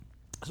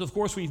So, of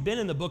course, we've been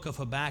in the book of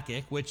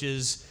Habakkuk, which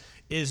is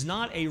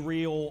not a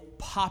real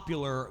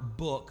popular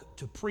book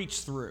to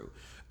preach through.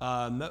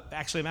 Actually,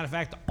 as a matter of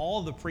fact,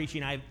 all the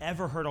preaching I've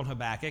ever heard on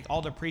Habakkuk,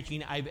 all the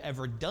preaching I've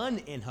ever done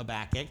in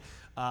Habakkuk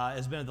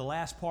has been the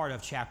last part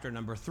of chapter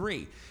number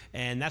 3.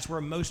 And that's where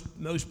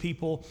most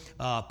people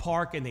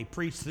park and they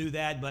preach through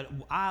that. But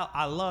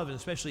I love, and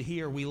especially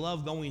here, we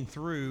love going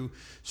through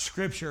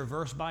Scripture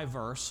verse by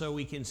verse so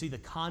we can see the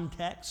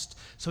context,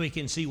 so we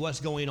can see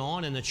what's going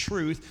on and the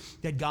truth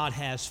that God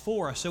has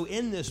for us. So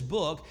in this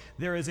book,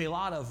 there is a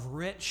lot of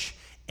rich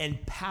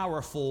and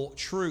powerful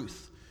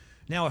truth.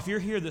 Now, if you're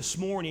here this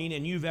morning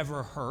and you've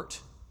ever hurt,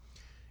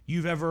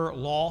 you've ever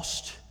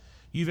lost,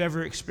 you've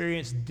ever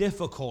experienced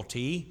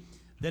difficulty,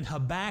 then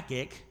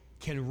Habakkuk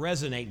can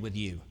resonate with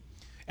you.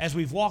 As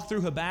we've walked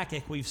through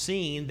Habakkuk, we've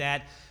seen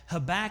that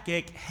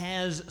Habakkuk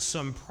has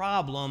some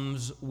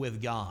problems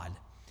with God.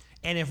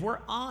 And if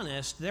we're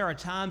honest, there are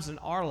times in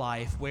our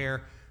life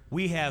where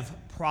we have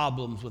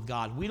problems with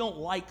God. We don't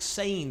like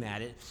saying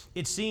that.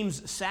 It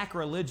seems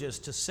sacrilegious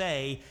to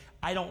say,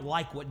 I don't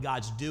like what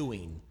God's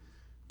doing.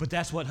 But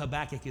that's what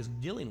Habakkuk is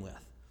dealing with.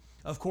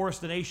 Of course,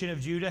 the nation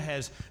of Judah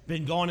has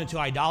been gone into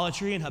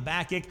idolatry, and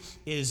Habakkuk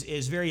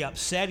is very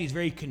upset. He's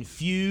very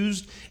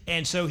confused.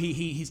 And so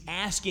he's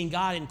asking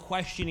God and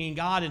questioning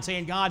God and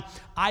saying, God,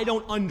 I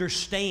don't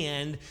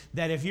understand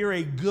that if you're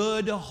a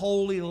good,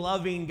 holy,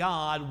 loving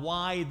God,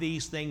 why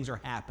these things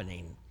are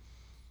happening.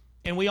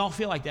 And we all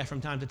feel like that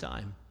from time to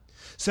time.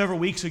 Several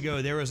weeks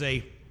ago, there was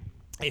a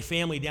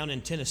family down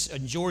in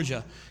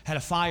Georgia had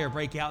a fire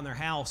break out in their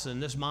house,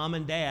 and this mom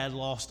and dad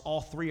lost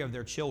all 3 of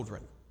their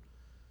children.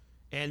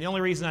 And the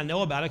only reason I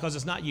know about it, because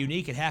it's not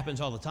unique, it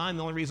happens all the time,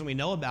 the only reason we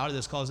know about it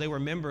is because they were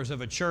members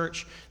of a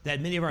church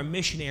that many of our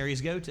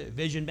missionaries go to,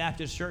 Vision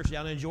Baptist Church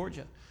down in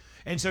Georgia.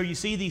 And so you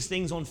see these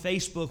things on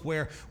Facebook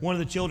where one of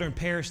the children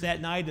perished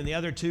that night and the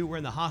other 2 were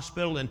in the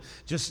hospital and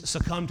just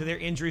succumbed to their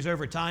injuries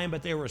over time,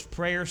 but there was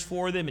prayers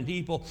for them and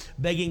people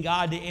begging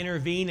God to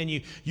intervene. And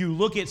you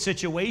look at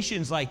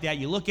situations like that.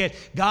 You look at,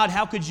 God,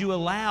 how could you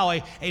allow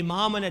a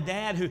mom and a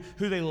dad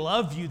who they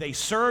love you, they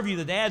serve you,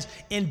 the dad's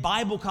in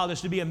Bible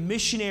college to be a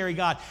missionary,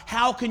 God.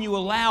 How can you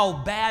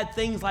allow bad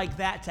things like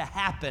that to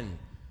happen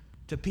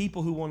to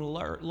people who want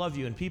to love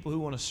you and people who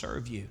want to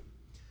serve you?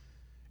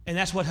 And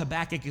that's what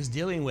Habakkuk is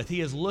dealing with. He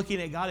is looking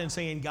at God and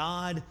saying,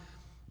 God,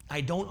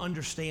 I don't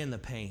understand the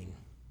pain.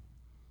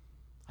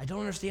 I don't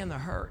understand the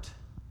hurt.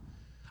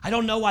 I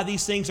don't know why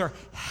these things are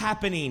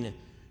happening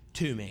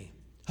to me.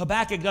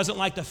 Habakkuk doesn't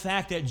like the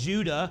fact that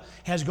Judah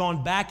has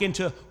gone back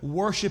into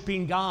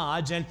worshiping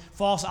gods and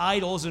false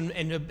idols and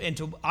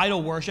into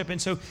idol worship. And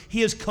so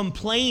he is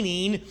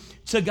complaining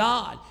to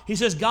God. He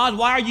says, God,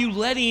 why are you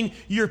letting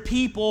your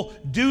people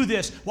do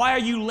this? Why are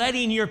you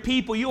letting your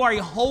people? You are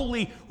a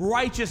holy,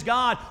 righteous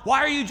God. Why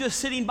are you just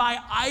sitting by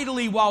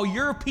idly while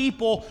your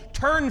people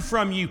turn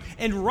from you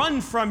and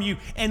run from you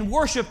and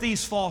worship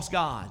these false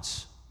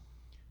gods?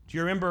 Do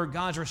you remember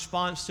God's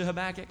response to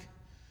Habakkuk?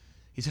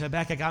 He said,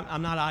 Habakkuk,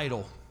 I'm not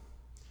idle.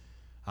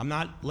 I'm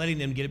not letting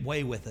them get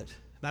away with it.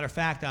 Matter of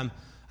fact,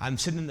 I'm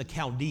sending the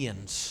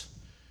Chaldeans,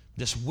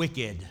 this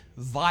wicked,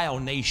 vile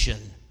nation,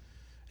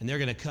 and they're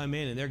going to come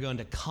in and they're going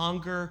to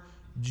conquer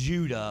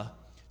Judah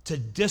to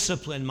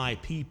discipline my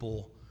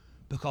people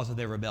because of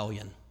their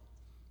rebellion.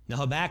 Now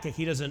Habakkuk,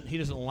 he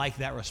doesn't like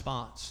that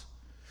response.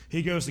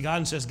 He goes to God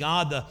and says,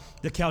 God,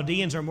 the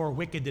Chaldeans are more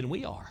wicked than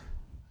we are.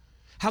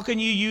 How can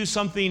you use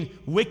something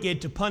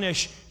wicked to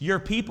punish your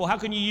people? How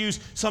can you use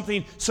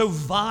something so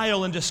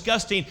vile and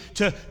disgusting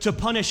to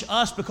punish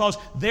us because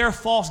their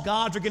false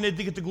gods are going to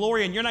get the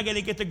glory and you're not going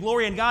to get the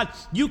glory? And God,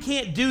 you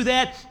can't do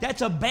that.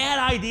 That's a bad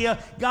idea.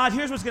 God,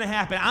 here's what's going to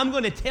happen. I'm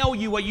going to tell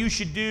you what you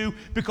should do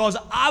because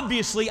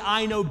obviously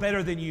I know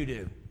better than you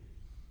do.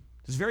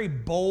 It's very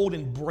bold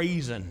and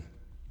brazen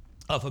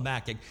of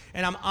Habakkuk.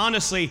 And I'm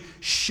honestly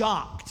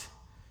shocked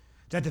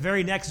that the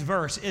very next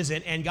verse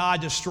isn't, and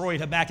God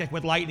destroyed Habakkuk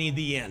with lightning at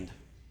the end.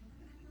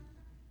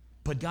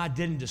 But God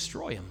didn't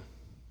destroy him.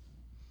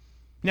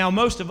 Now,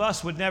 most of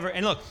us would never,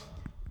 and look,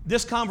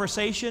 this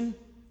conversation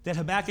that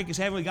Habakkuk is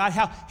having with God,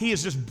 how he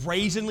is just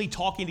brazenly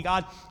talking to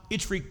God,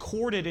 it's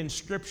recorded in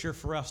Scripture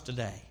for us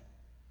today.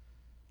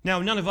 Now,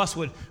 none of us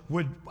would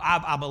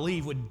I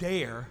believe, would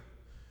dare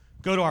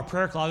go to our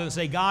prayer closet and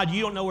say, God,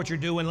 you don't know what you're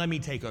doing, let me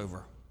take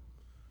over.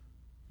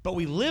 But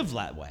we live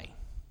that way.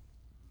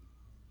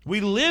 We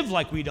live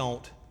like we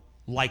don't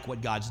like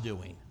what God's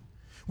doing.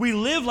 We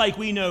live like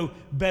we know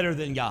better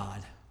than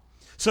God.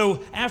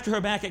 So after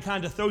Habakkuk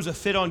kind of throws a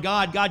fit on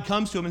God, God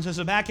comes to him and says,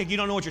 Habakkuk, you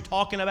don't know what you're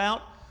talking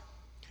about.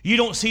 You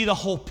don't see the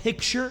whole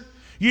picture.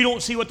 You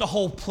don't see what the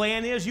whole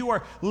plan is. You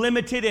are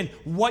limited in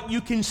what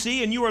you can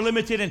see, and you are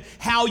limited in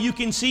how you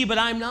can see, but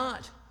I'm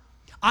not.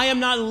 I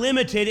am not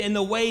limited in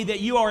the way that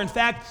you are. In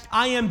fact,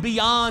 I am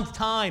beyond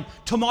time.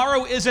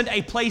 Tomorrow isn't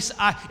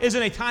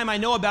a time I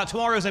know about.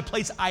 Tomorrow is a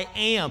place I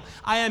am.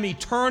 I am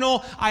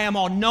eternal. I am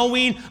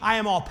all-knowing. I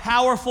am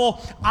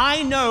all-powerful.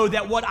 I know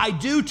that what I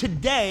do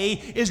today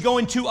is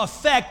going to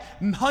affect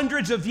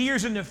hundreds of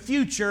years in the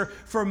future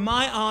for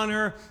my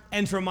honor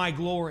and for my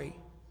glory.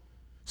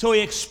 So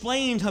he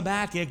explained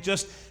Habakkuk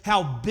just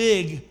how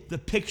big the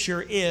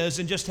picture is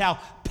and just how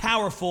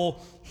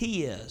powerful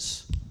he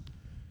is.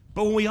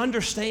 But when we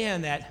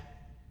understand that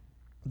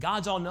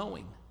God's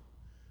all-knowing,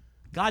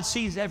 God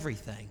sees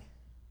everything,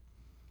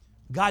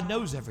 God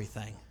knows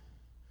everything,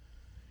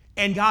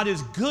 and God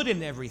is good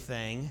in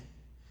everything,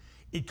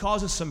 it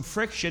causes some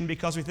friction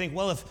because we think,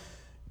 well,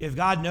 if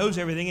God knows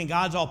everything and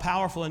God's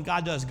all-powerful and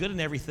God does good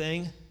in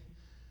everything,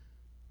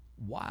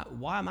 why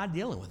am I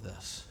dealing with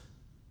this?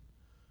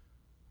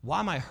 Why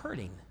am I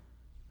hurting?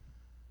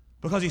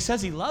 Because he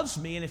says he loves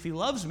me, and if he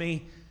loves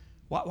me,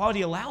 why would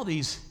he allow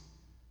these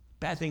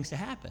bad things to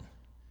happen?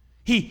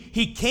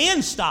 He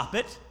can stop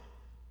it,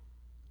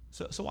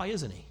 so why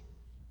isn't he?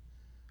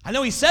 I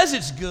know he says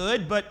it's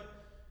good, but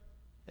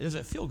it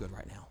doesn't feel good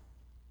right now.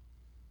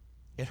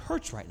 It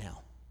hurts right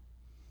now.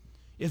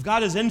 If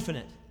God is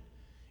infinite,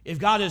 if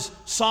God is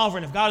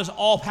sovereign, if God is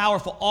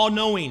all-powerful,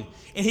 all-knowing,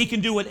 and he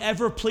can do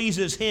whatever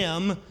pleases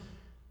him,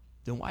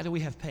 then why do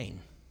we have pain?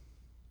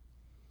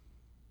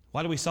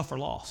 Why do we suffer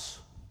loss?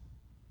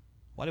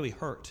 Why do we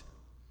hurt?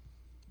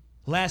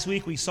 Last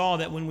week we saw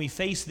that when we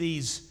face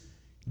these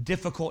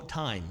difficult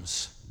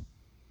times,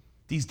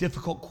 these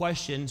difficult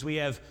questions, we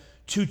have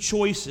two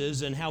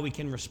choices in how we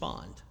can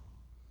respond.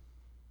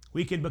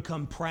 We can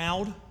become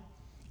proud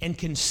and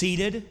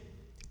conceited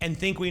and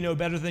think we know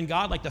better than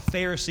God, like the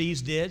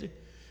Pharisees did.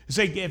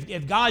 Say,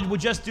 if God would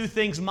just do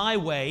things my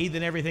way,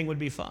 then everything would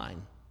be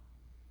fine.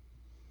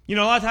 You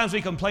know, a lot of times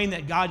we complain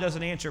that God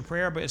doesn't answer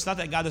prayer, but it's not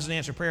that God doesn't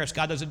answer prayer, it's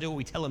God doesn't do what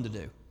we tell him to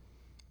do.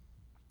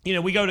 You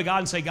know, we go to God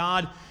and say,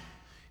 God,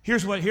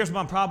 here's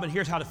my problem, and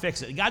here's how to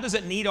fix it. God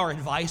doesn't need our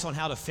advice on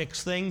how to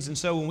fix things, and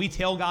so when we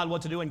tell God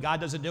what to do and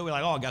God doesn't do it, we're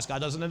like, oh, I guess God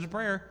doesn't answer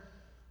prayer.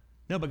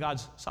 No, but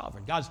God's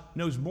sovereign. God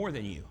knows more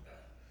than you.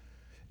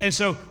 And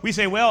so we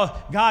say,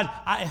 well, God,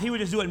 if he would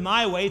just do it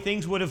my way,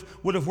 things would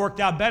have worked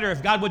out better.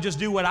 If God would just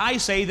do what I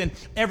say, then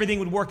everything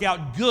would work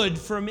out good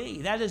for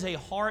me. That is a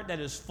heart that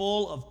is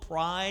full of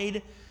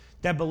pride,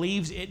 that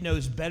believes it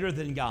knows better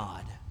than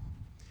God.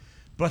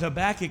 But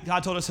Habakkuk,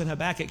 God told us in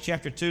Habakkuk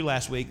chapter 2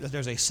 last week that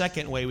there's a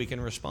second way we can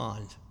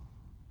respond.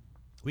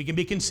 We can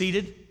be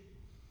conceited.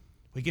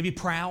 We can be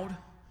proud.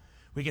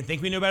 We can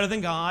think we know better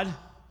than God.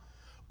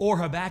 Or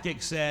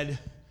Habakkuk said,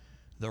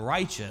 the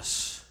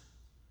righteous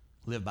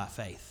live by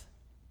faith.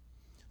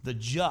 The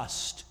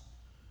just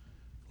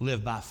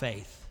live by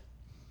faith.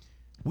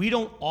 We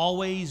don't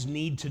always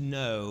need to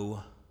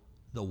know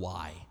the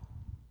why.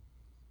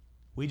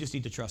 We just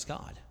need to trust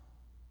God,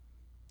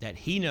 that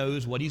he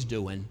knows what he's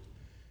doing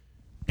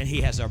and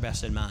he has our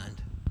best in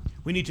mind.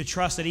 We need to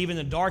trust that even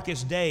in the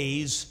darkest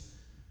days,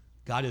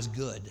 God is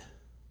good,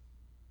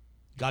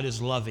 God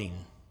is loving,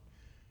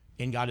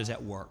 and God is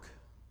at work.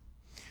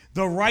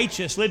 The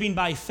righteous living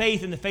by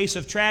faith in the face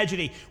of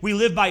tragedy. We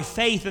live by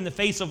faith in the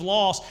face of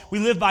loss. We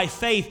live by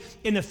faith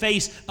in the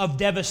face of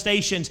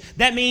devastations.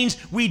 That means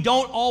we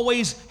don't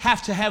always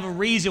have to have a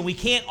reason. We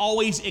can't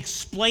always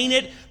explain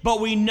it,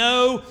 but we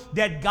know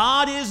that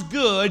God is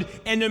good,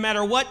 and no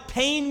matter what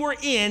pain we're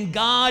in,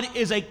 God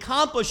is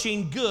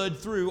accomplishing good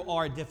through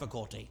our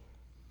difficulty.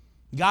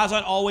 God's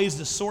not always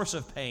the source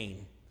of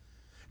pain.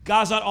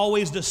 God's not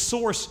always the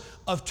source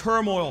of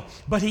turmoil,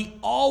 but he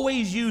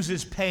always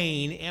uses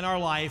pain in our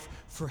life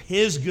for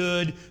his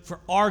good, for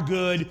our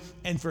good,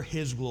 and for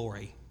his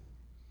glory.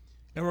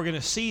 And we're going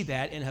to see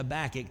that in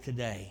Habakkuk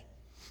today.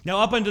 Now,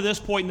 up until this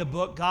point in the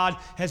book, God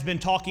has been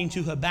talking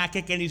to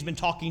Habakkuk, and he's been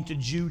talking to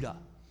Judah.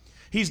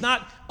 He's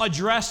not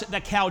addressed the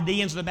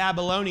Chaldeans, the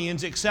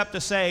Babylonians, except to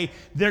say,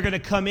 they're going to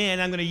come in,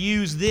 I'm going to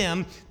use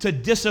them to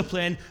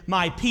discipline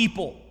my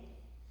people.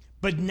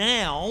 But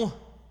now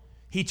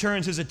he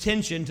turns his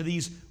attention to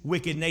these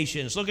wicked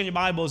nations. Look in your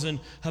Bibles in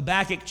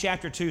Habakkuk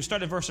chapter 2,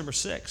 start at verse number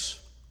 6.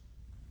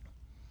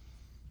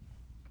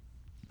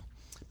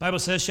 The Bible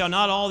says, shall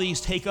not all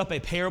these take up a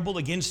parable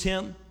against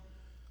him,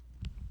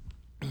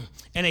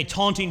 and a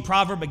taunting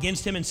proverb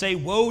against him, and say,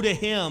 woe to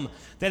him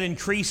that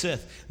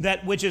increaseth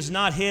that which is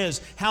not his?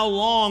 How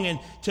long? And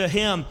to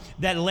him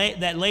that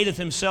ladeth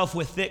himself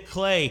with thick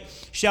clay?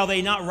 Shall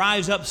they not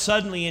rise up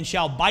suddenly, and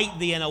shall bite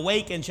thee, and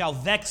awake, and shall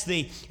vex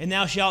thee, and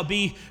thou shalt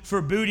be for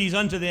booties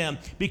unto them?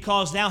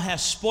 Because thou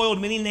hast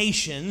spoiled many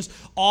nations,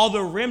 all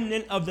the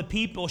remnant of the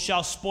people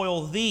shall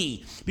spoil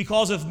thee,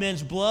 because of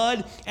men's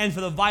blood, and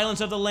for the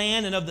violence of the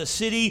land, and of the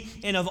city,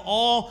 and of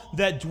all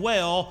that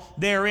dwell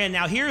therein.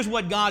 Now here's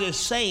what God is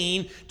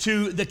saying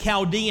to the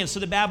Chaldeans, to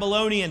the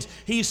Babylonians.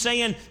 He's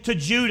saying to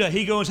Judah,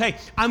 he goes, hey,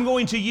 I'm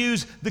going to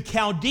use the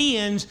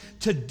Chaldeans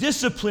to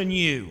discipline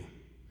you.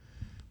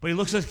 But he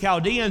looks at the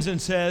Chaldeans and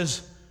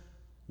says,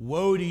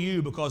 woe to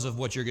you because of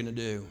what you're going to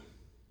do.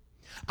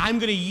 I'm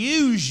going to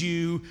use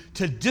you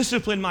to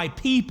discipline my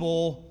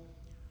people,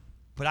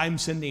 but I'm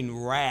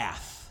sending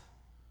wrath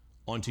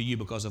onto you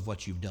because of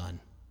what you've done.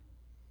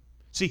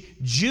 See,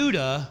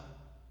 Judah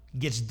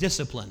gets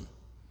discipline.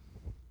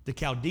 The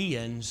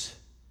Chaldeans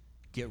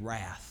get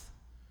wrath.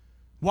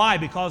 Why?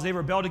 Because they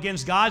rebelled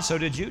against God, so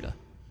did Judah.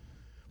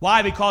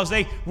 Why? Because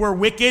they were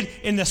wicked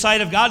in the sight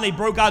of God and they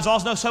broke God's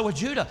laws. No, so with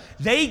Judah.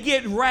 They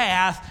get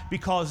wrath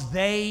because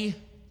they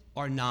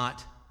are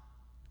not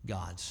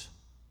God's.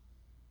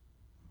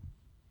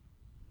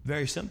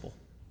 Very simple.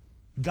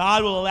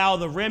 God will allow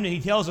the remnant, he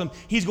tells them,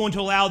 he's going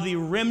to allow the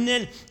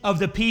remnant of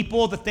the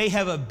people that they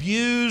have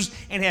abused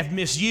and have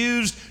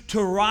misused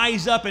to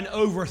rise up and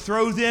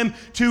overthrow them,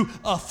 to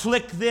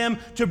afflict them,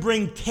 to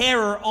bring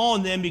terror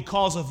on them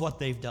because of what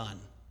they've done.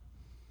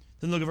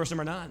 Then look at verse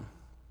number 9.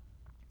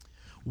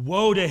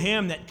 Woe to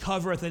him that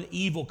covereth an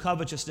evil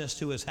covetousness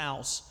to his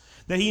house,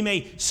 that he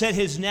may set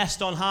his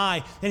nest on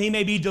high, and he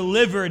may be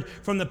delivered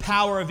from the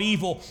power of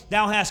evil.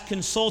 Thou hast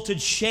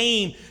consulted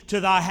shame to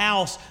thy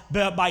house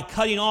by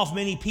cutting off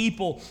many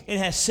people, and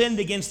hast sinned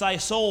against thy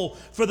soul.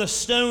 For the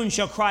stone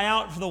shall cry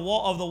out for the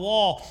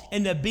wall,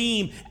 and the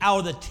beam out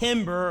of the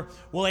timber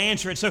will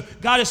answer it. So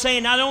God is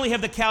saying, not only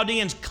have the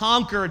Chaldeans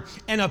conquered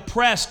and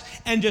oppressed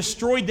and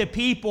destroyed the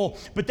people,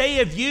 but they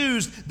have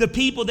used the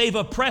people they've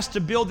oppressed to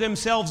build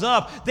themselves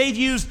up. They've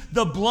used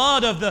the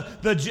blood of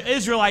the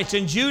Israelites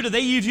in Judah.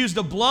 They've used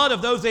the blood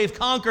of those they've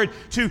conquered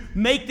to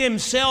make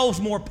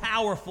themselves more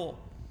powerful.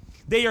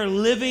 They are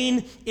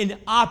living in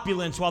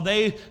opulence while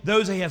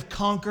those they have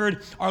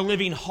conquered are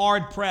living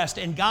hard-pressed.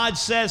 And God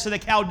says to the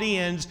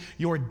Chaldeans,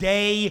 your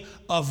day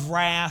of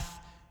wrath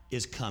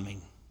is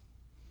coming.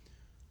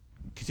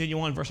 Continue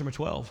on, verse number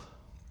 12. It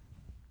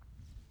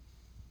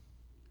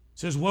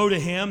says, woe to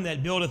him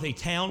that buildeth a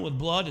town with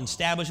blood and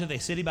establisheth a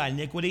city by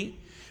iniquity.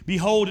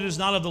 Behold, it is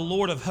not of the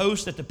Lord of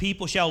hosts that the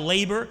people shall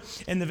labor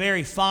in the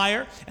very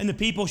fire, and the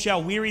people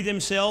shall weary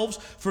themselves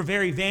for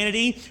very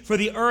vanity. For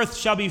the earth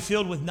shall be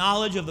filled with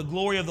knowledge of the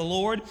glory of the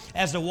Lord,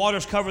 as the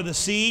waters cover the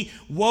sea.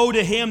 Woe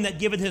to him that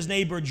giveth his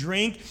neighbor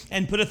drink,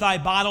 and putteth thy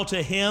bottle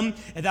to him,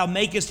 and thou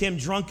makest him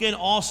drunken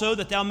also,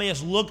 that thou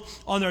mayest look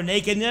on their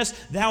nakedness.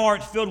 Thou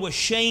art filled with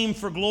shame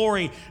for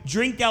glory.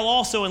 Drink thou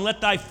also, and let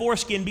thy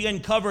foreskin be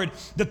uncovered.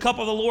 The cup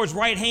of the Lord's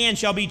right hand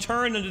shall be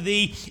turned unto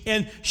thee,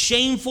 and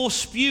shameful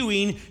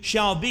spewing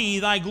shall be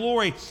thy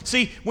glory.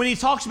 See, when he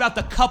talks about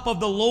the cup of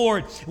the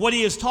Lord, what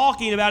he is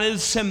talking about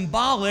is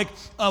symbolic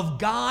of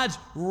God's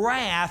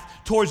wrath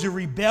towards the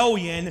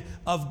rebellion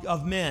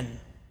of men.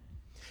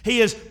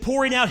 He is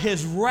pouring out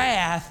his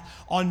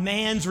wrath on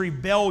man's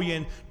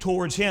rebellion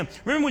towards him.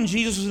 Remember when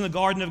Jesus was in the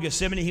Garden of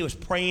Gethsemane, he was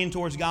praying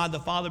towards God the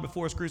Father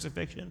before his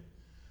crucifixion?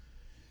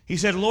 He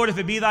said, Lord, if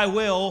it be thy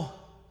will,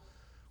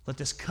 let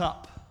this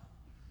cup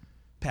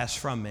pass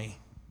from me.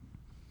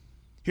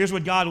 Here's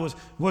what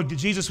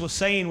Jesus was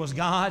saying was,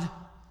 God,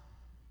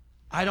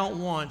 I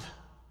don't want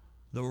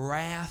the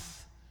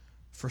wrath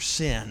for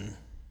sin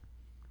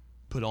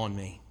put on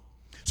me.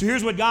 So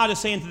here's what God is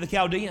saying to the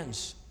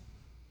Chaldeans.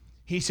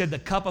 He said, the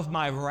cup of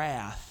my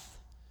wrath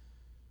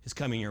is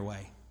coming your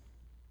way.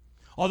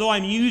 Although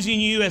I'm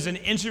using you as an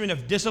instrument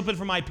of discipline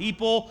for my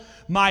people,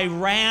 my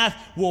wrath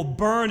will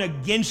burn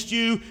against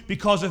you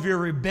because of your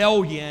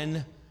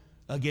rebellion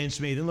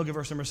against me. Then look at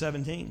verse number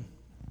 17.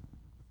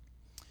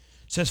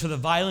 It says, for the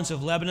violence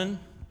of Lebanon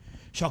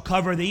shall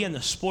cover thee, and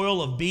the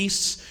spoil of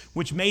beasts,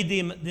 which made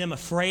them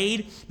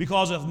afraid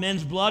because of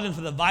men's blood, and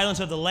for the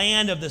violence of the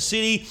land, of the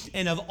city,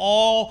 and of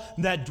all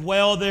that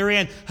dwell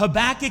therein.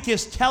 Habakkuk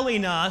is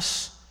telling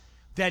us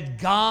that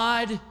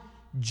God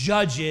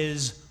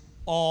judges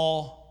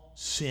all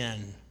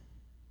sin.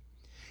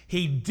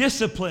 He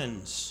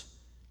disciplines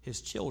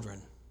his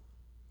children,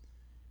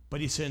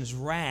 but he sends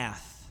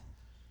wrath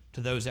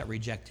to those that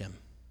reject him.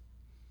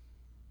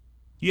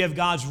 You have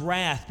God's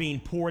wrath being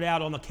poured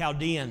out on the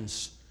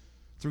Chaldeans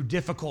through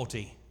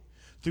difficulty,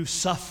 through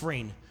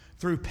suffering,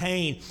 through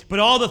pain. But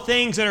all the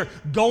things that are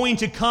going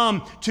to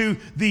come to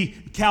the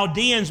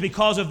Chaldeans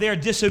because of their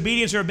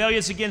disobedience or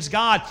rebellion against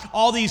God,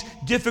 all these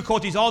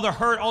difficulties, all the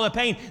hurt, all the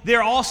pain,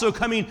 they're also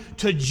coming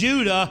to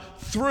Judah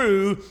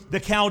through the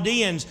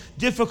Chaldeans.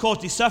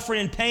 Difficulty, suffering,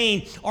 and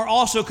pain are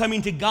also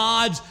coming to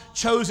God's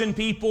chosen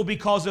people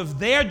because of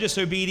their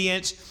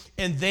disobedience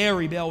and their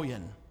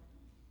rebellion.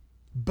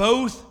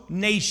 Both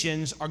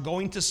nations are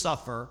going to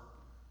suffer,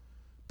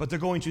 but they're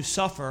going to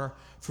suffer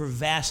for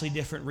vastly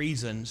different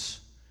reasons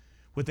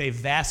with a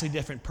vastly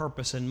different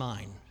purpose in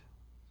mind.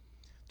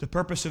 The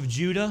purpose of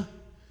Judah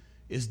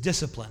is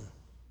discipline.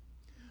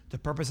 The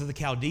purpose of the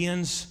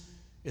Chaldeans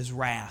is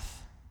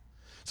wrath.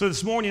 So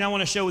this morning I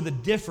want to show the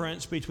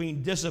difference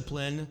between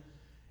discipline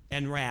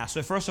and wrath.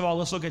 So first of all,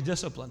 let's look at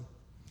discipline.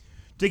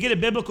 To get a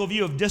biblical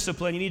view of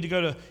discipline, you need to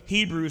go to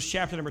Hebrews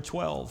chapter number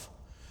 12.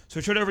 So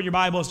turn over in your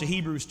Bibles to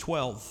Hebrews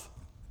 12.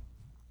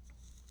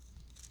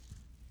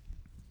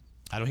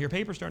 I don't hear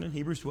papers turning.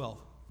 Hebrews 12.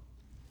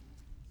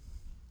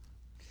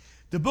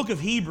 The book of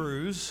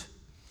Hebrews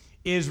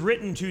is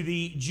written to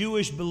the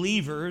Jewish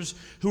believers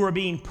who are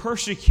being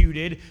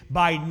persecuted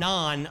by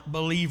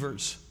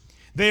non-believers.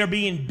 They are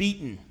being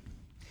beaten.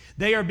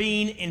 They are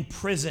being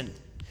imprisoned.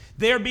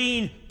 They are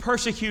being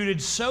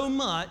persecuted so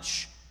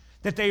much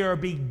that they are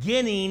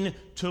beginning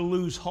to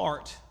lose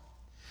heart.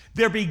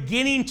 They're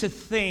beginning to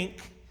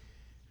think,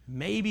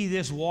 maybe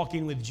this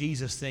walking with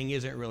Jesus thing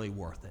isn't really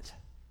worth it.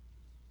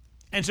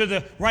 And so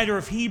the writer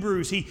of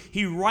Hebrews,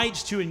 he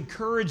writes to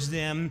encourage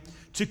them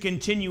to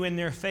continue in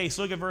their faith.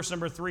 Look at verse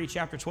number 3,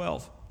 chapter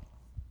 12.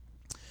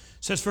 It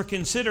says, for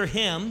consider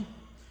him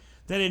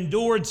that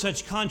endured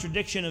such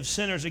contradiction of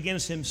sinners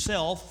against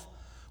himself,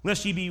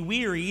 lest ye be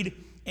wearied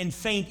and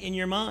faint in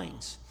your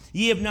minds.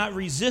 Ye have not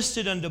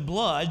resisted unto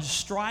blood,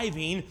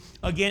 striving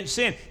against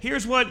sin.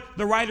 Here's what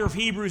the writer of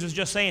Hebrews is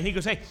just saying. He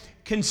goes, hey,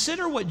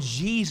 consider what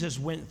Jesus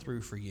went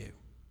through for you.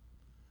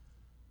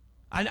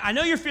 I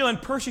know you're feeling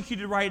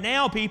persecuted right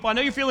now, people. I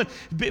know you're feeling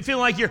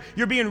like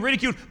you're being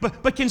ridiculed,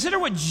 but consider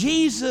what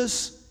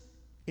Jesus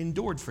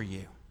endured for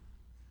you.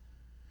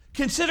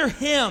 Consider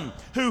him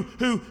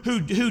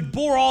who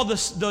bore all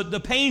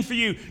the pain for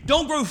you.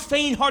 Don't grow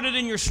faint-hearted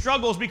in your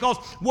struggles, because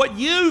what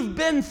you've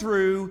been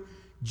through,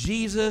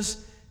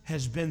 Jesus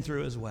has been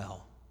through as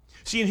well.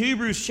 See, in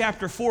Hebrews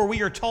chapter 4,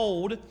 we are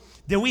told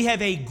that we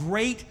have a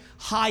great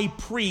high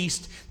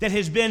priest that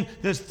has been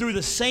through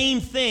the same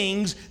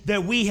things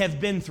that we have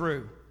been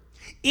through.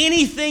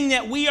 Anything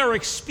that we are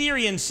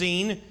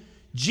experiencing,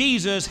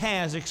 Jesus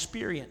has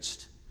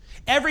experienced.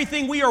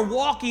 Everything we are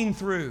walking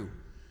through,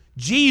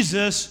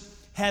 Jesus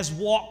has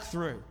walked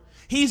through.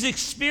 He's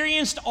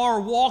experienced our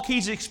walk.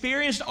 He's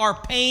experienced our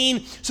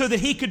pain so that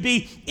he could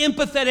be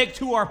empathetic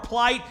to our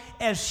plight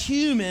as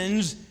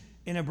humans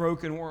in a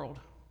broken world.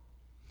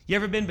 You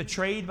ever been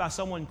betrayed by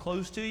someone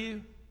close to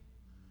you?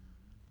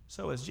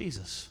 So has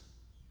Jesus.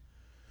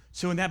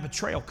 So when that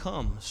betrayal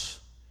comes,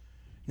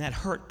 and that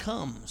hurt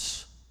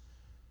comes,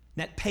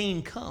 and that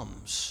pain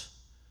comes,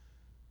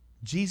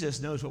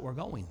 Jesus knows what we're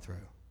going through.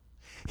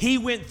 He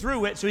went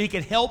through it so he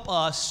could help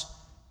us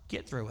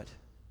get through it.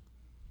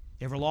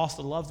 You ever lost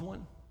a loved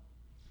one?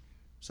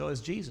 So has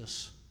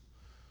Jesus.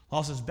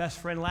 Lost his best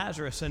friend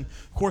Lazarus, and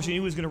of course he knew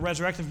he was going to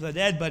resurrect him from the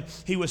dead, but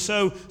he was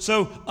so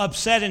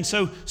upset and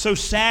so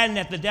saddened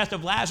at the death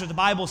of Lazarus. The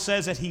Bible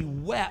says that he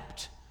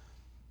wept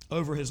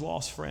over his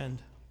lost friend.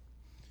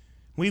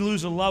 We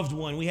lose a loved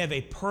one. We have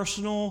a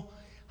personal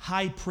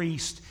high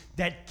priest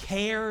that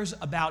cares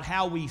about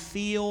how we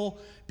feel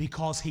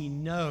because he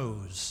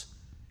knows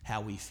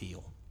how we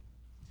feel.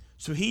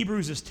 So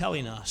Hebrews is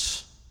telling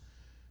us,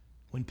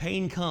 when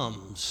pain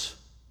comes,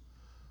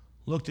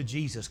 look to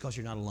Jesus because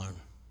you're not alone.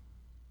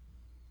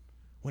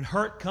 When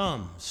hurt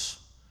comes,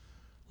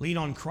 lean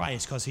on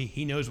Christ because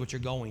he knows what you're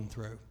going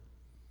through.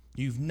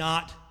 You've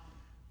not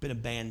been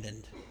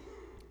abandoned.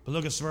 But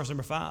look at verse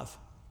number 5.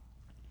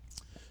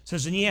 It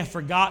says, and ye have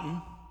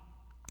forgotten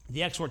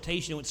the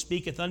exhortation which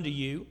speaketh unto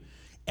you,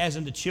 as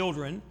unto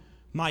children.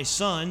 My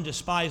son,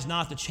 despise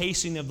not the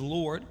chastening of the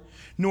Lord,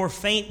 nor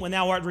faint when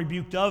thou art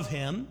rebuked of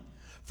him.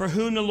 For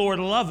whom the Lord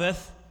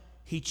loveth,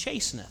 he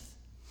chasteneth,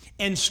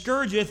 and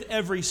scourgeth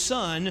every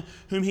son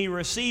whom he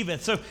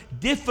receiveth. So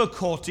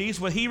difficulties,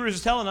 what Hebrews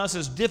is telling us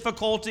is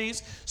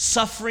difficulties,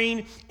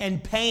 suffering,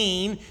 and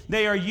pain,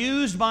 they are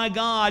used by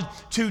God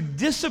to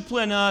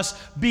discipline us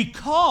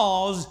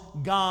because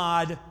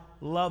God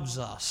loves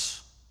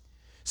us.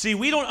 See,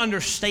 we don't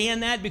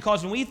understand that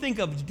because when we think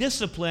of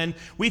discipline,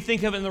 we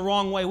think of it in the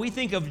wrong way. We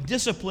think of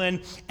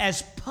discipline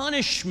as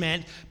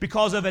punishment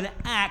because of an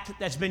act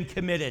that's been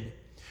committed.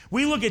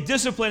 We look at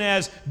discipline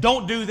as,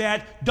 don't do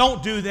that,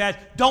 don't do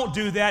that, don't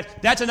do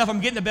that. That's enough, I'm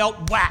getting the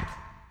belt, whack.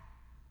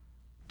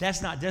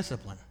 That's not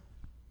discipline.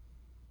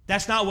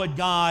 That's not what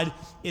God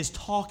is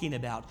talking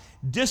about.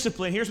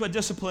 Discipline, here's what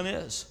discipline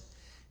is.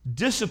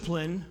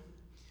 Discipline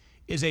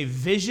is a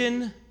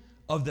vision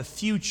of the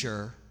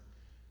future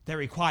that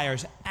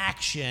requires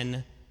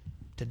action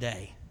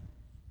today.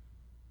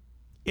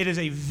 It is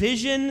a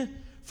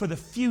vision for the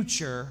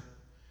future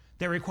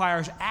that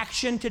requires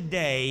action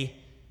today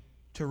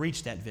to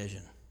reach that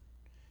vision.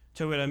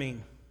 Tell you what I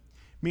mean.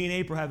 Me and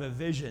April have a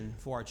vision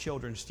for our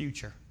children's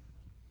future.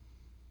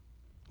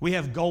 We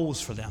have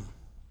goals for them.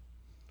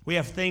 We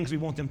have things we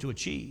want them to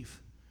achieve.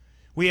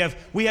 We have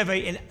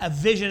a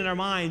vision in our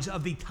minds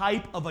of the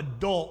type of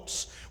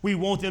adults we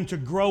want them to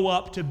grow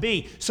up to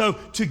be. So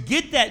to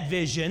get that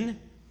vision,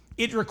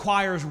 it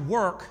requires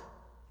work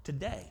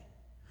today.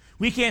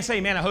 We can't say,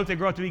 man, I hope they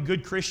grow up to be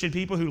good Christian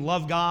people who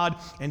love God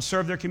and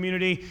serve their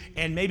community,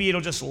 and maybe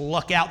it'll just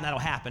luck out and that'll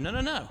happen.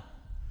 No.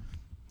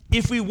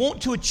 If we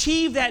want to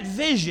achieve that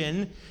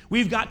vision,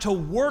 we've got to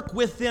work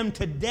with them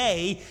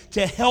today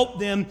to help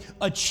them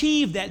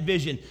achieve that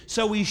vision.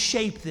 So we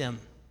shape them.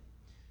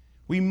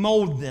 We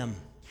mold them.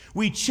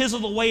 We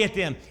chisel away at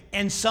them.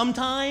 And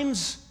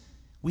sometimes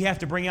we have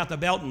to bring out the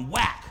belt and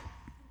whack.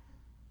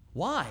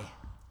 Why?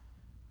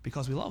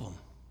 Because we love them.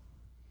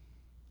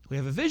 We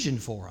have a vision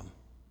for them.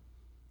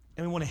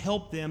 And we want to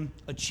help them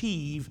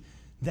achieve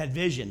that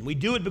vision. We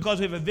do it because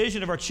we have a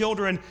vision of our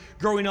children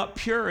growing up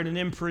pure in an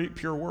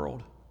impure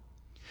world.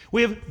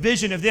 We have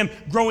vision of them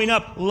growing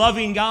up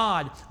loving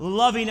God,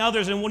 loving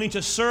others, and wanting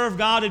to serve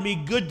God and be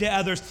good to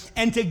others.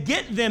 And to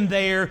get them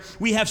there,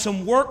 we have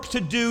some work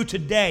to do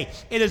today.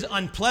 It is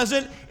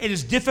unpleasant, it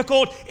is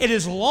difficult, it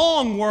is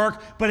long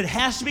work, but it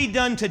has to be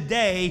done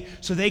today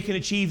so they can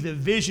achieve the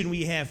vision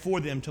we have for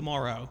them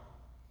tomorrow.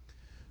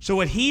 So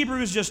what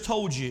Hebrews just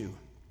told you,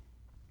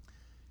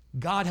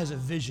 God has a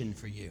vision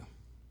for you.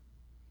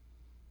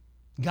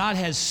 God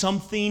has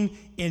something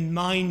in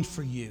mind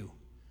for you.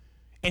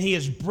 And he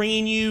is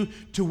bringing you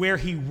to where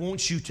he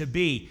wants you to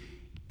be.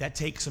 That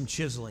takes some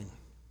chiseling.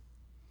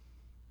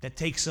 that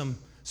takes some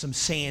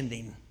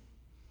sanding,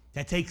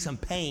 that takes some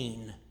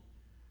pain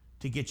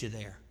to get you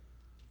there.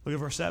 Look at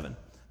verse 7.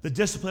 The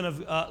discipline of,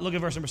 look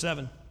at verse number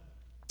 7.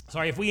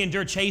 Sorry, if we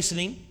endure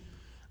chastening,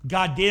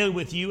 God deal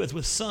with you as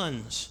with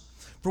sons.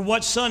 For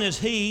what son is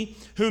he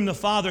whom the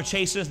Father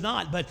chasteneth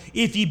not? But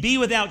if ye be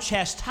without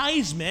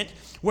chastisement,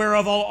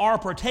 whereof all are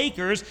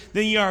partakers,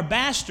 then ye are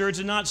bastards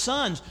and not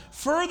sons.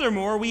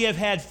 Furthermore, we have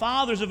had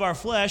fathers of our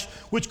flesh,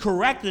 which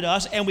corrected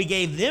us, and we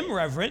gave them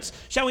reverence.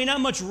 Shall we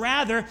not much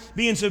rather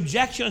be in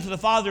subjection unto the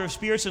Father of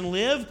spirits and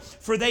live?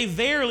 For they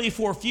verily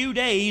for a few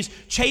days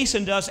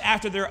chastened us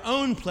after their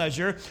own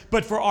pleasure,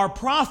 but for our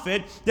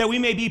profit, that we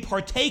may be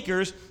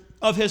partakers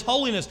of his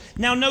holiness.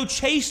 Now no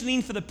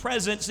chastening for the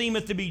present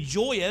seemeth to be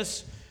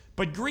joyous,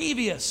 but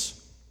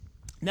grievous.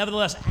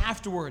 Nevertheless,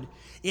 afterward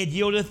it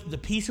yieldeth the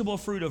peaceable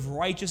fruit of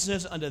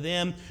righteousness unto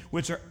them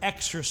which are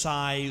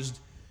exercised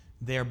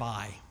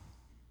thereby.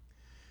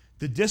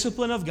 The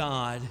discipline of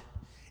God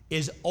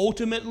is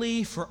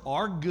ultimately for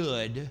our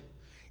good,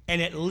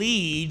 and it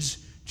leads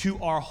to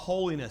our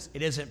holiness.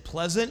 It isn't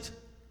pleasant,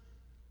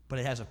 but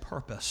it has a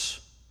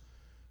purpose.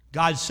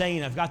 God's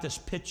saying, I've got this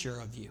picture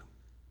of you.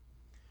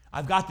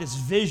 I've got this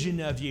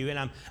vision of you,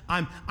 and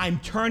I'm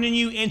turning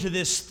you into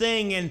this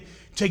thing, and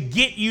to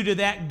get you to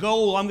that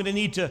goal, I'm going to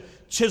need to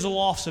chisel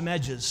off some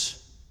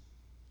edges.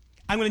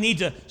 I'm going to need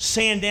to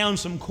sand down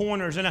some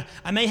corners, and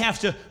I may have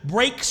to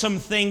break some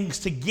things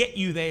to get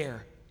you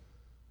there.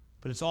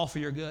 But it's all for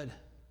your good.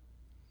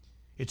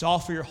 It's all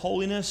for your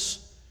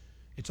holiness.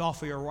 It's all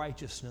for your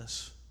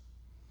righteousness.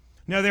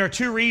 Now, there are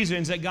two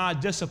reasons that God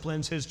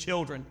disciplines his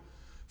children.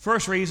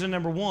 First reason,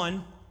 number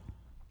one,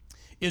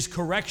 is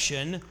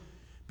correction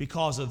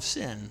because of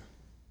sin.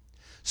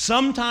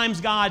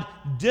 Sometimes God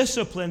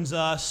disciplines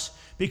us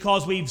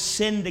because we've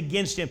sinned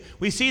against him.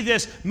 We see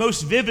this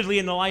most vividly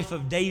in the life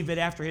of David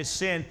after his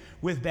sin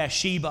with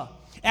Bathsheba.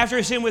 After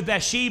his sin with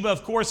Bathsheba,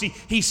 of course,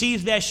 he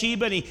sees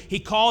Bathsheba and he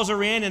calls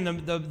her in,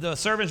 and the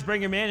servants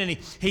bring him in, and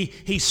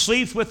he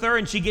sleeps with her,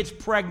 and she gets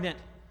pregnant.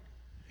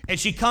 And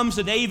she comes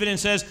to David and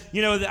says,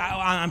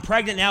 I'm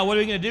pregnant now, what are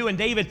we going to do? And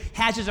David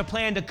hatches a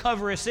plan to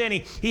cover his sin.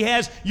 He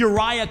has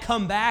Uriah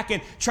come back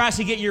and tries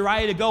to get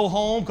Uriah to go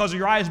home, because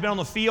Uriah's been on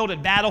the field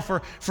at battle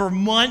for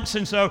months.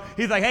 And so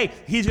he's like, hey,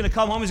 he's going to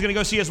come home, he's going to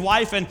go see his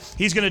wife, and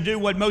he's going to do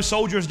what most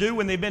soldiers do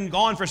when they've been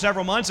gone for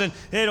several months, and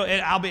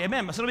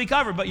my son will be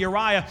covered. But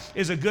Uriah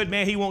is a good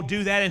man, he won't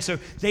do that. And so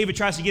David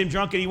tries to get him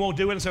drunk, and he won't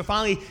do it. And so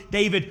finally,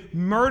 David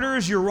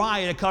murders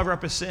Uriah to cover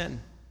up his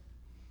sin.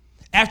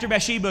 After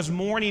Bathsheba's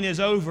mourning is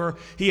over,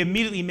 he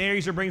immediately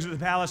marries her, brings her to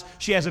the palace.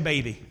 She has a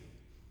baby.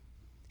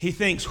 He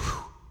thinks,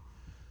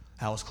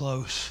 that was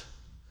close.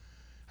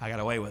 I got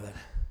away with it.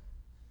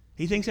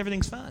 He thinks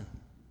everything's fine.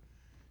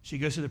 She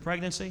goes through the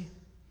pregnancy.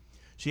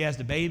 She has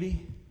the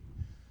baby.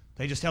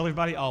 They just tell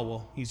everybody, oh,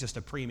 well, he's just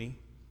a preemie.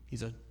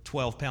 He's a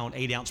 12-pound,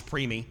 8-ounce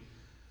preemie.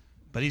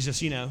 But he's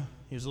just, he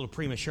was a little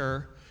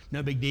premature.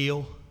 No big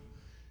deal.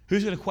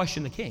 Who's going to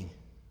question the king?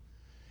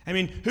 I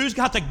mean, who's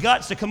got the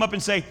guts to come up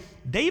and say,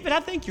 David,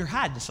 I think you're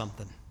hiding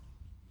something?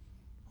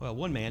 Well,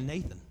 one man,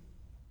 Nathan.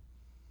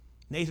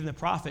 Nathan the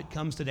prophet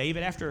comes to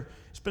David after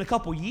it's been a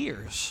couple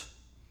years.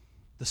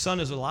 The son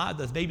is alive.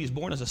 The baby is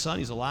born as a son.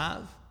 He's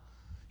alive.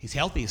 He's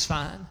healthy. He's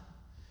fine.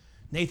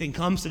 Nathan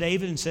comes to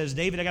David and says,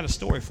 David, I got a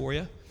story for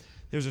you.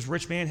 There's this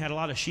rich man, had a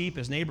lot of sheep.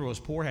 His neighbor was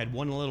poor, had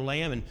one little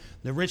lamb. And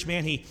the rich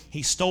man,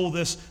 he stole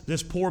this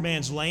poor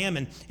man's lamb,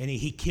 and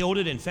he killed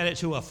it and fed it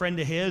to a friend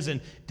of his. And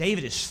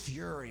David is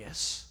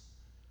furious.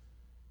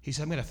 He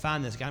said, I'm going to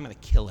find this guy. I'm going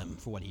to kill him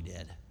for what he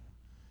did.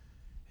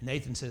 And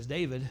Nathan says,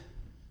 David,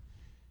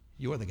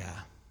 you're the guy.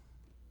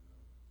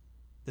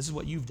 This is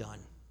what you've done.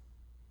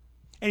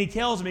 And he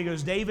tells him, he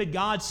goes, David,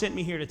 God sent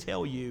me here to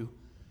tell you,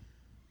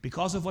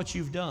 because of what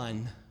you've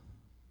done,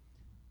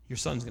 your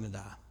son's going to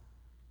die.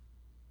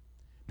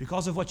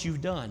 Because of what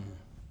you've done,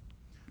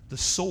 the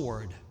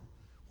sword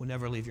will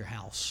never leave your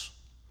house.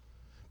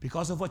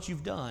 Because of what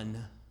you've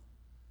done,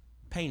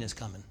 pain is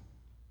coming.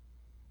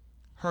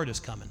 Hurt is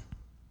coming.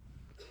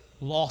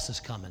 Loss is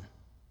coming.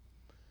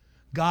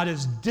 God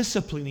is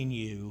disciplining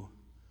you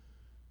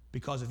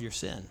because of your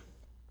sin.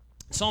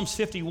 Psalms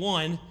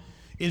 51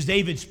 is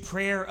David's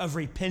prayer of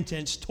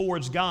repentance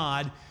towards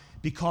God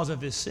because of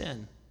his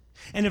sin.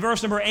 And in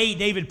verse number 8,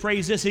 David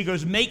prays this. He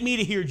goes, make me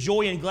to hear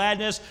joy and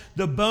gladness.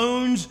 The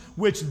bones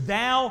which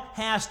thou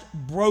hast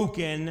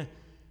broken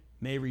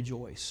may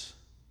rejoice.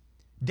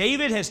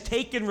 David has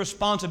taken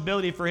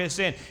responsibility for his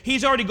sin.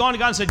 He's already gone to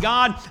God and said,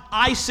 God,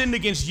 I sinned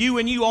against you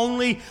and you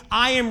only.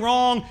 I am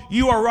wrong.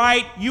 You are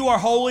right. You are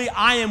holy.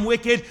 I am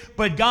wicked.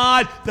 But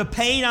God, the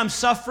pain I'm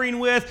suffering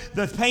with,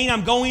 the pain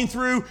I'm going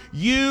through,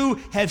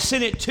 you have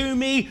sent it to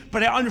me,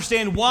 but I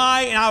understand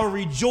why, and I will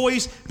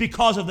rejoice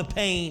because of the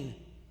pain.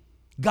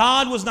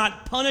 God was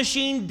not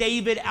punishing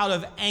David out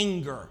of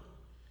anger.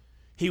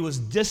 He was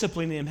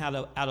disciplining him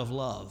out of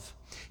love.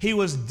 He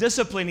was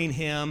disciplining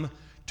him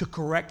to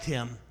correct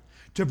him,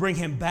 to bring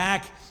him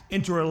back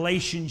into a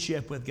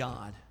relationship with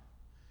God.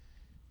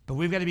 But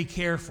we've got to be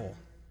careful.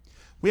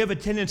 We have a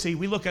tendency,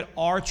 we look at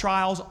our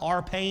trials,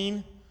 our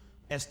pain,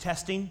 as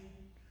testing.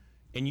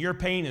 and your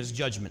pain is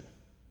judgment.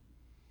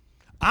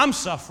 I'm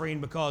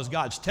suffering because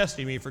God's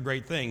testing me for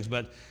great things,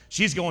 but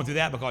she's going through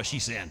that because she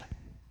sinned.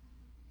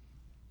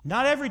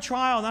 Not every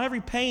trial, not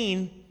every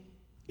pain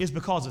is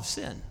because of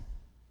sin.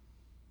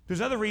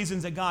 There's other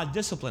reasons that God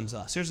disciplines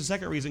us. Here's the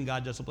second reason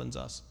God disciplines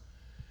us: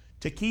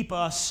 to keep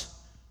us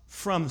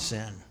from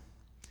sin.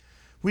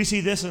 We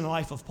see this in the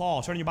life of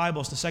Paul. Turn your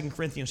Bibles to 2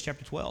 Corinthians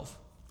chapter 12.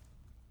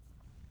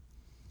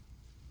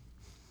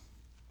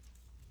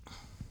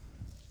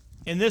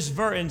 In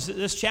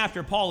this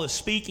chapter, Paul is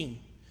speaking.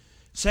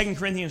 2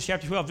 Corinthians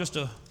chapter 12, just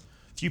a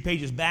few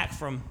pages back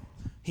from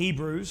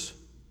Hebrews.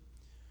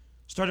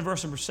 Start at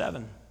verse number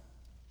 7.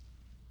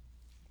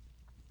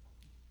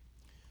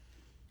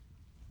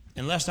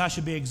 And lest I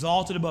should be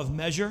exalted above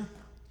measure,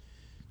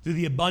 through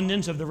the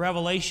abundance of the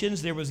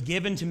revelations, there was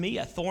given to me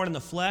a thorn in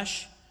the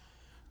flesh,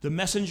 the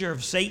messenger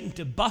of Satan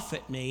to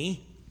buffet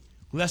me,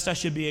 lest I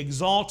should be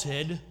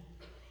exalted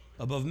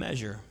above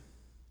measure.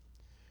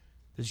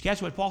 Did you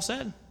catch what Paul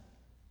said?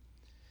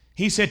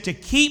 He said, to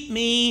keep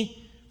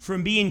me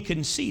from being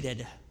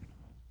conceited,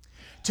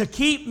 to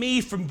keep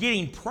me from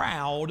getting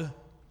proud,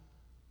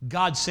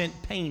 God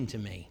sent pain to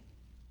me.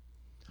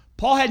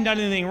 Paul hadn't done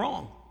anything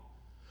wrong.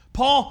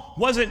 Paul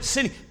wasn't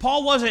sinning.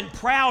 Paul wasn't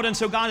proud, and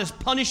so God is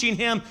punishing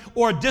him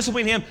or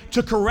disciplining him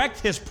to correct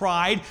his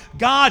pride.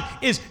 God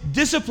is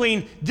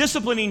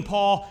disciplining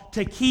Paul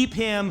to keep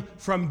him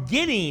from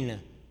getting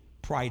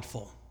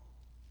prideful.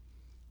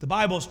 The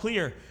Bible is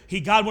clear.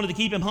 God wanted to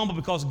keep him humble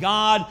because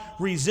God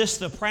resists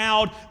the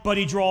proud, but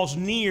he draws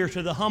near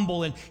to the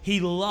humble, and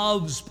he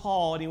loves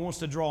Paul, and he wants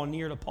to draw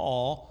near to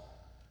Paul,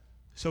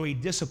 so he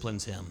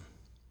disciplines him.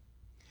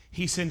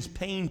 He sends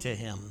pain to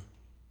him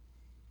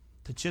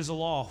to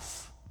chisel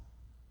off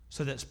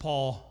so that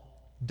Paul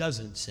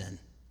doesn't sin.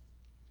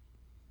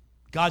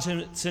 God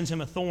sends him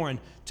a thorn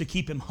to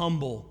keep him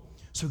humble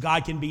so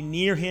God can be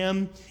near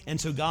him and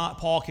so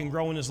Paul can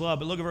grow in his love.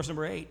 But look at verse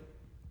number 8.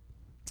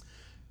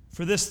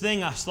 For this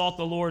thing I besought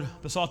the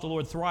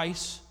Lord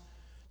thrice,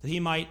 that he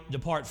might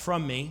depart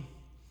from me.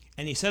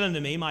 And he said unto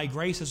me, my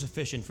grace is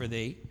sufficient for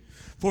thee,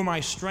 for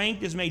my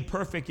strength is made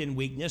perfect in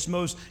weakness.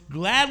 Most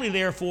gladly,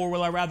 therefore,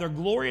 will I rather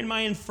glory in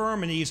my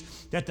infirmities,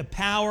 that the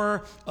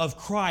power of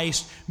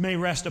Christ may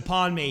rest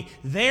upon me.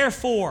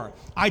 Therefore,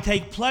 I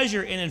take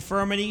pleasure in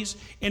infirmities,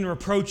 in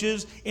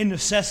reproaches, in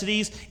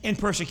necessities, in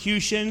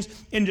persecutions,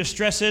 in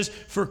distresses,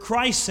 for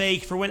Christ's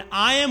sake. For when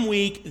I am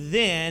weak,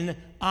 then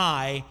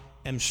I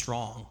am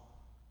strong.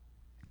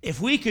 If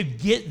we could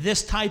get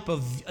this type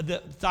of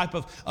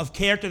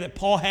character that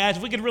Paul has,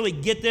 if we could really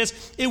get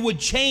this, it would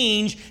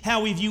change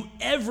how we view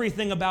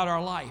everything about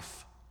our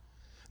life.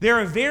 There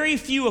are very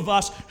few of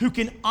us who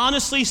can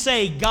honestly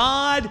say,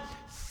 God,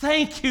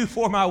 thank you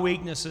for my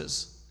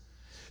weaknesses.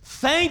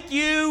 Thank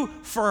you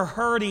for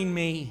hurting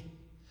me.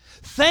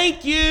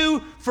 Thank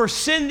you for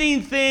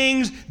sending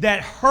things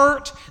that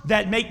hurt,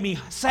 that make me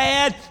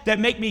sad, that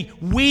make me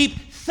weep.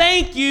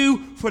 Thank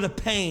you for the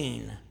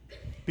pain,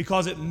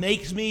 because it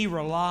makes me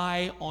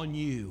rely on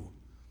you.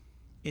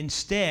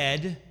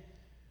 Instead,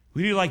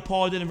 we do like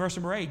Paul did in verse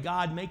number 8.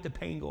 God, make the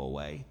pain go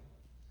away.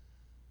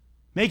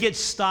 Make it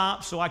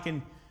stop so I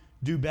can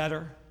do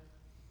better.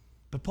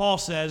 But Paul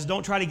says,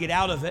 don't try to get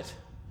out of it,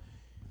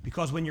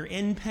 because when you're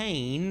in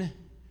pain,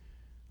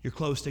 you're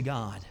close to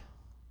God.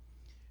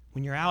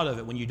 When you're out of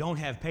it, when you don't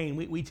have pain,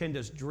 we tend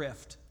to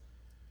drift.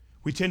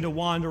 We tend to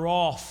wander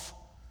off.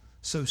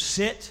 So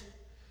sit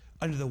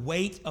under the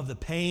weight of the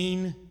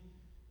pain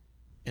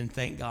and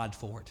thank God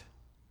for it.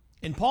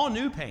 And Paul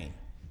knew pain.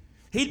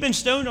 He'd been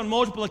stoned on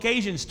multiple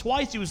occasions.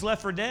 Twice he was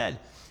left for dead.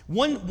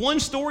 One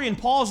story in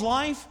Paul's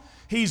life,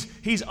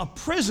 he's a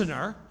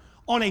prisoner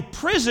on a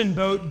prison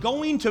boat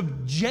going to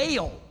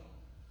jail.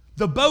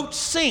 The boat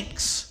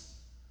sinks.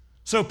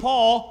 So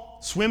Paul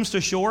swims to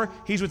shore.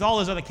 He's with all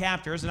his other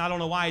captors, and I don't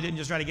know why he didn't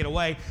just try to get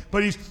away,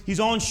 but he's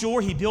on shore.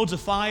 He builds a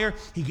fire.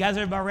 He gathers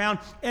everybody around,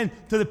 and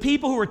to the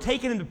people who are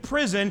taking him to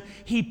prison,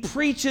 he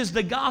preaches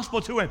the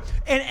gospel to him.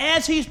 And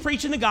as he's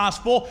preaching the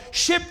gospel,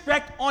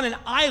 shipwrecked on an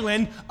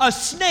island, a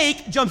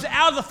snake jumps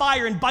out of the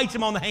fire and bites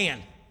him on the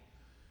hand.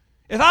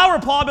 If I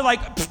were Paul, I'd be like,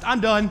 I'm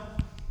done.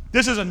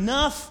 This is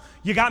enough.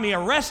 You got me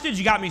arrested.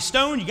 You got me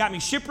stoned. You got me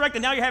shipwrecked,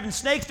 and now you're having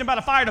snakes jump out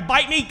of fire to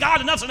bite me.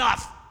 God, enough's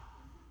enough.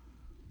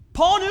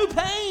 Paul knew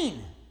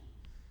pain,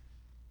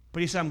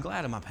 but he said, I'm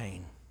glad of my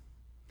pain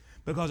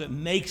because it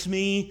makes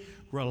me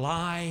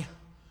rely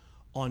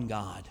on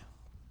God.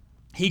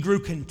 He grew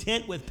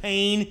content with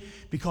pain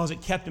because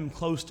it kept him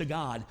close to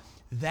God.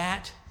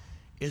 That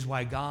is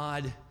why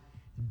God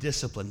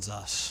disciplines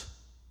us.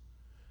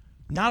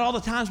 Not all the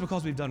times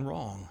because we've done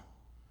wrong,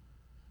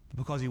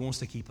 but because he wants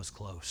to keep us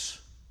close.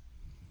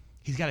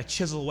 He's got to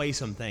chisel away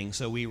some things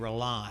so we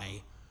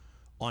rely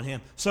on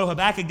him. So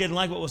Habakkuk didn't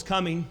like what was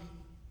coming,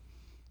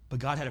 but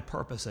God had a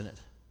purpose in it.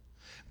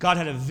 God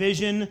had a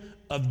vision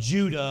of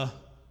Judah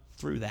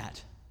through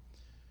that.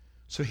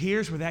 So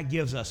here's where that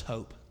gives us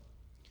hope.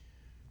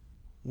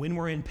 When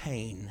we're in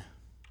pain,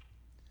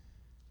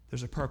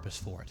 there's a purpose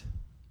for it.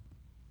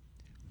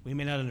 We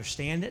may not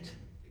understand it.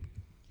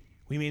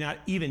 We may not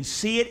even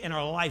see it in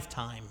our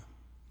lifetime.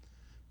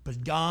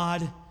 But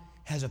God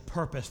has a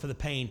purpose for the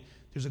pain.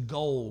 There's a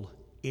goal.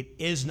 It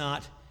is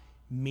not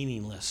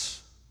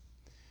meaningless.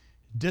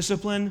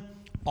 Discipline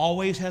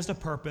always has the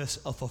purpose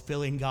of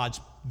fulfilling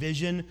God's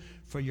vision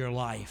for your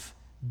life.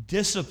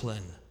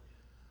 Discipline,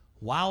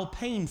 while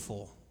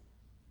painful,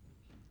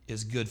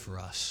 is good for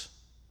us.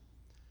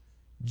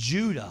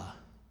 Judah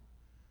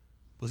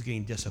was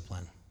getting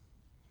discipline,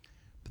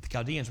 but the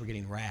Chaldeans were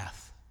getting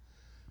wrath.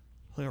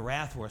 Look at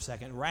wrath for a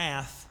second.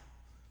 Wrath,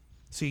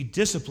 see,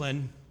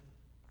 discipline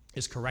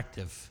is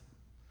corrective.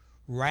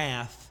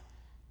 Wrath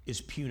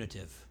is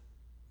punitive.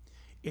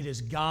 It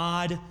is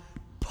God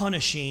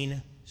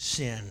punishing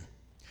sin.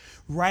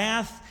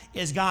 Wrath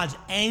is God's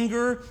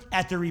anger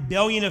at the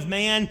rebellion of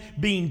man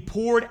being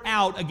poured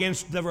out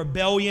against the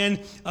rebellion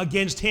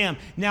against him.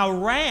 Now,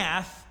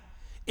 wrath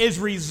is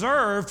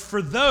reserved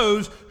for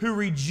those who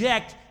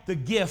reject the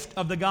gift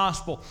of the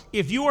gospel.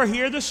 If you are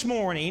here this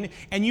morning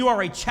and you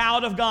are a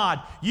child of God,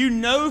 you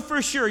know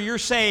for sure you're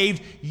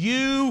saved,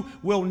 you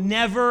will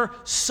never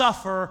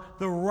suffer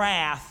the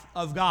wrath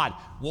of God.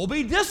 We'll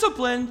be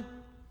disciplined,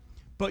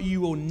 but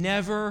you will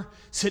never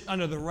sit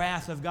under the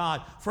wrath of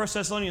God. 1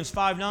 Thessalonians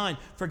 5:9,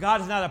 for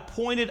God has not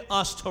appointed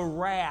us to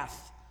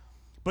wrath,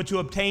 but to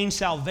obtain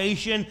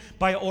salvation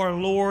by our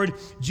Lord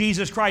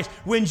Jesus Christ.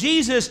 When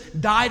Jesus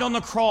died on the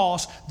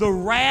cross, the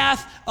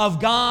wrath of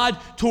God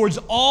towards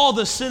all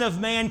the sin of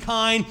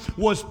mankind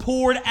was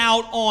poured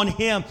out on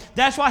him.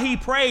 That's why he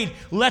prayed,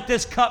 let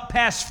this cup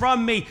pass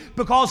from me,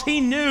 because he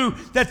knew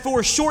that for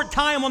a short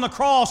time on the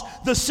cross,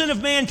 the sin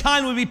of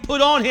mankind would be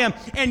put on him,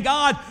 and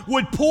God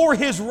would pour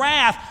his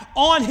wrath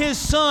on his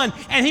Son,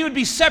 and he would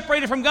be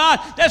separated from God.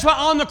 That's why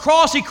on the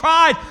cross he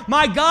cried,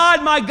 my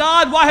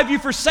God, why have you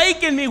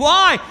forsaken me?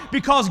 Why?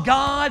 Because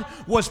God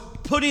was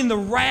putting the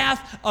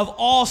wrath of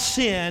all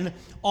sin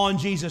on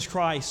Jesus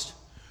Christ.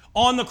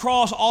 On the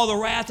cross, all the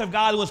wrath of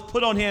God was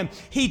put on him.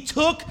 He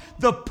took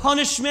the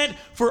punishment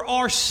for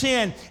our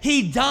sin.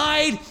 He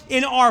died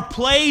in our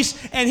place,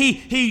 and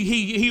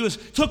he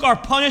took our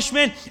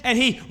punishment, and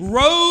he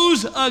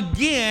rose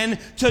again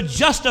to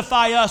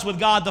justify us with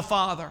God the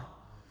Father.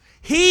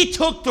 He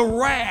took the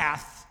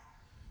wrath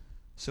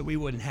so we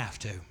wouldn't have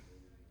to.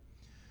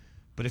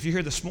 But if you're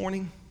here this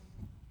morning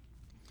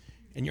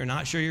and you're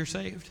not sure you're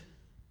saved,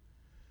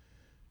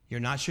 you're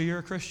not sure you're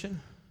a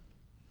Christian,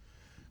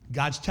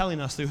 God's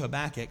telling us through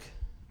Habakkuk,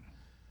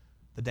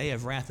 the day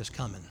of wrath is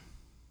coming.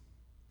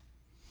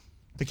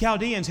 The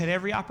Chaldeans had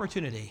every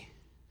opportunity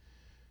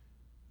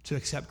to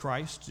accept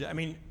Christ. I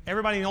mean,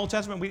 everybody in the Old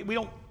Testament, we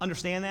don't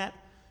understand that.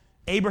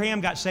 Abraham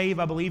got saved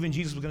by believing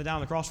Jesus was going to die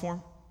on the cross for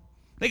him.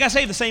 They got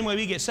saved the same way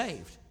we get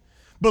saved.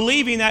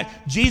 Believing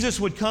that Jesus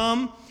would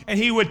come and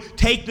he would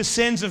take the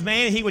sins of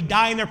man and he would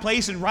die in their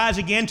place and rise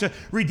again to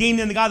redeem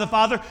them to God the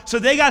Father. So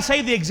they got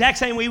saved the exact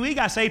same way we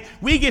got saved.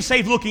 We get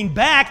saved looking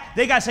back.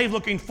 They got saved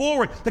looking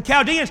forward. The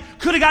Chaldeans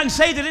could have gotten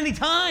saved at any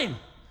time.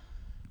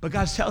 But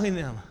God's telling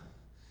them,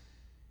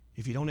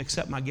 if you don't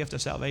accept my gift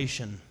of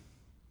salvation,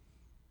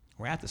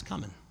 wrath is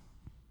coming.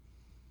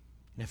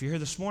 And if you're here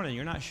this morning and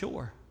you're not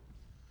sure,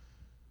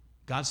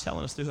 God's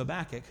telling us through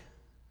Habakkuk,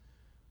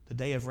 the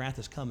day of wrath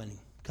is coming.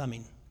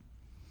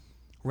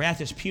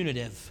 Wrath is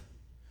punitive.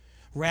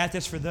 Wrath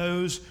is for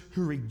those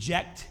who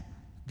reject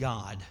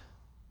God.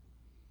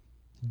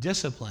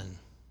 Discipline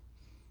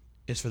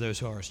is for those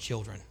who are his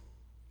children.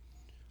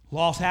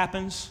 Loss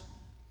happens.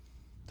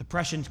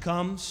 Depression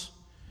comes.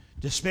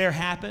 Despair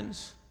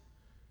happens.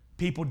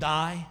 People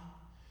die.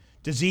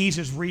 Disease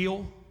is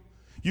real.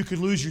 You could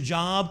lose your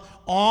job.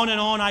 On and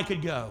on I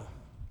could go.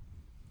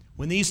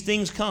 When these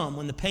things come,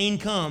 when the pain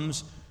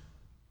comes,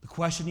 the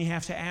question you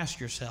have to ask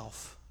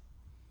yourself,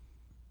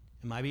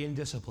 am I being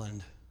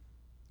disciplined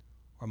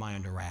or am I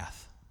under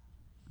wrath?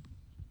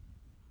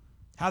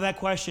 How that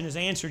question is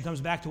answered comes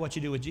back to what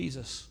you do with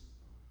Jesus.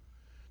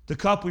 The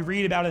cup we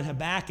read about in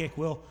Habakkuk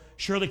will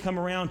surely come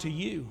around to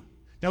you.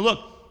 Now look,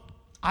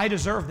 I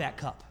deserve that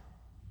cup.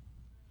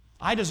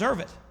 I deserve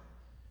it.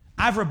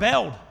 I've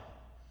rebelled.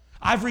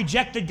 I've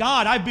rejected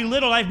God. I've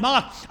belittled. I've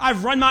mocked.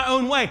 I've run my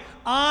own way.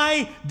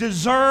 I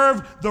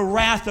deserve the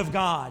wrath of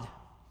God.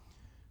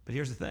 But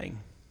here's the thing.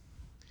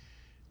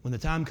 When the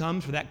time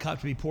comes for that cup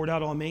to be poured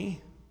out on me,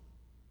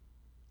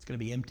 it's going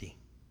to be empty.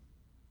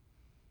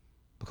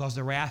 Because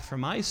the wrath for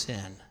my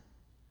sin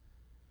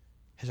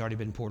has already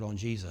been poured on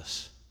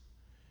Jesus.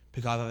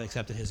 Because I've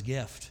accepted his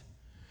gift.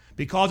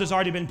 Because it's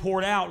already been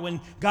poured out.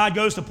 When God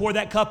goes to pour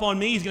that cup on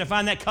me, he's going to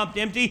find that cup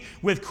empty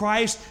with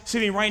Christ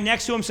sitting right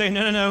next to him saying,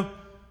 no.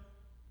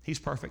 He's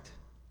perfect.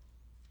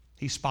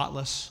 He's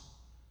spotless.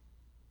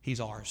 He's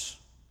ours.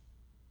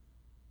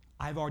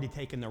 I've already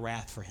taken the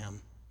wrath for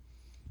him.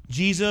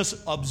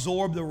 Jesus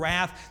absorbed the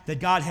wrath that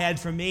God had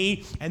for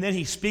me, and then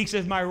he speaks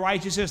of my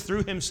righteousness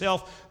through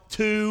himself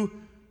to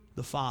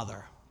the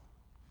Father.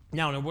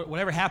 Now,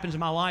 whatever happens in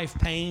my life,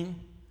 pain,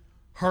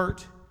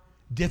 hurt,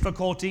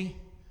 difficulty,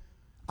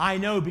 I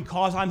know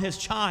because I'm his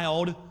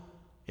child,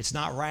 it's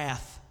not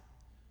wrath.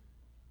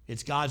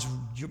 It's God's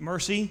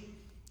mercy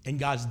and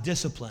God's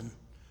discipline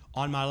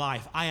on my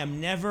life. I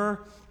am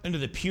never under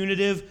the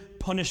punitive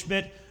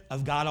punishment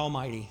of God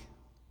Almighty.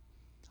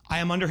 I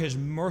am under his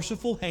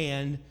merciful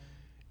hand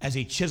as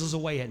he chisels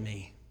away at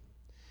me,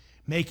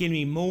 making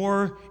me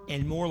more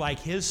and more like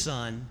his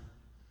Son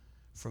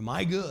for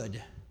my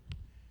good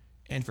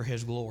and for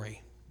his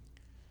glory.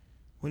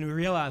 When we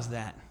realize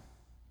that,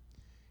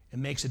 it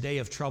makes a day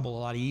of trouble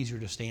a lot easier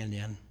to stand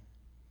in.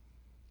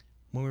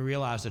 When we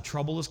realize the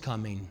trouble is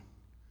coming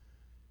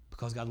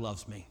because God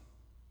loves me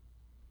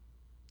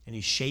and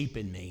he's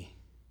shaping me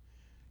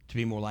to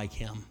be more like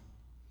him.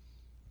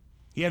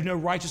 You have no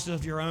righteousness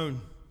of your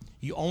own.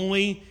 You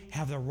only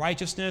have the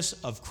righteousness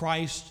of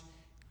Christ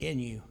in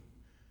you.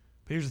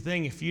 But here's the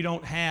thing, if you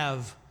don't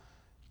have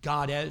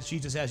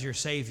Jesus as your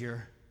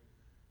Savior,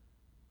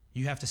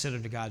 you have to sit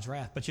under God's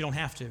wrath, but you don't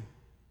have to.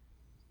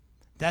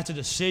 That's a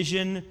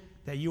decision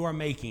that you are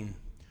making.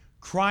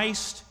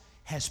 Christ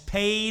has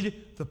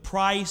paid the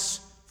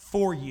price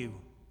for you.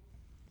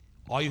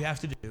 All you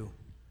have to do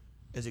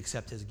is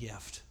accept his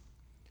gift.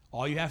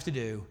 All you have to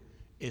do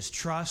is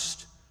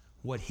trust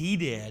what he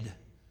did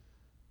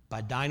by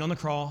dying on the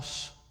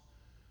cross,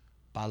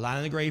 by lying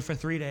in the grave for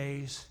 3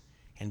 days,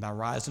 and by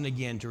rising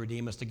again to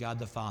redeem us to God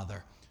the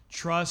Father.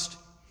 Trust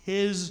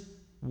his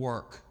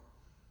work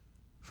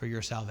for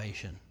your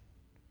salvation,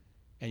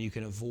 and you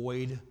can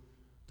avoid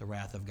the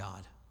wrath of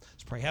God.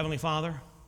 Let's pray. Heavenly Father,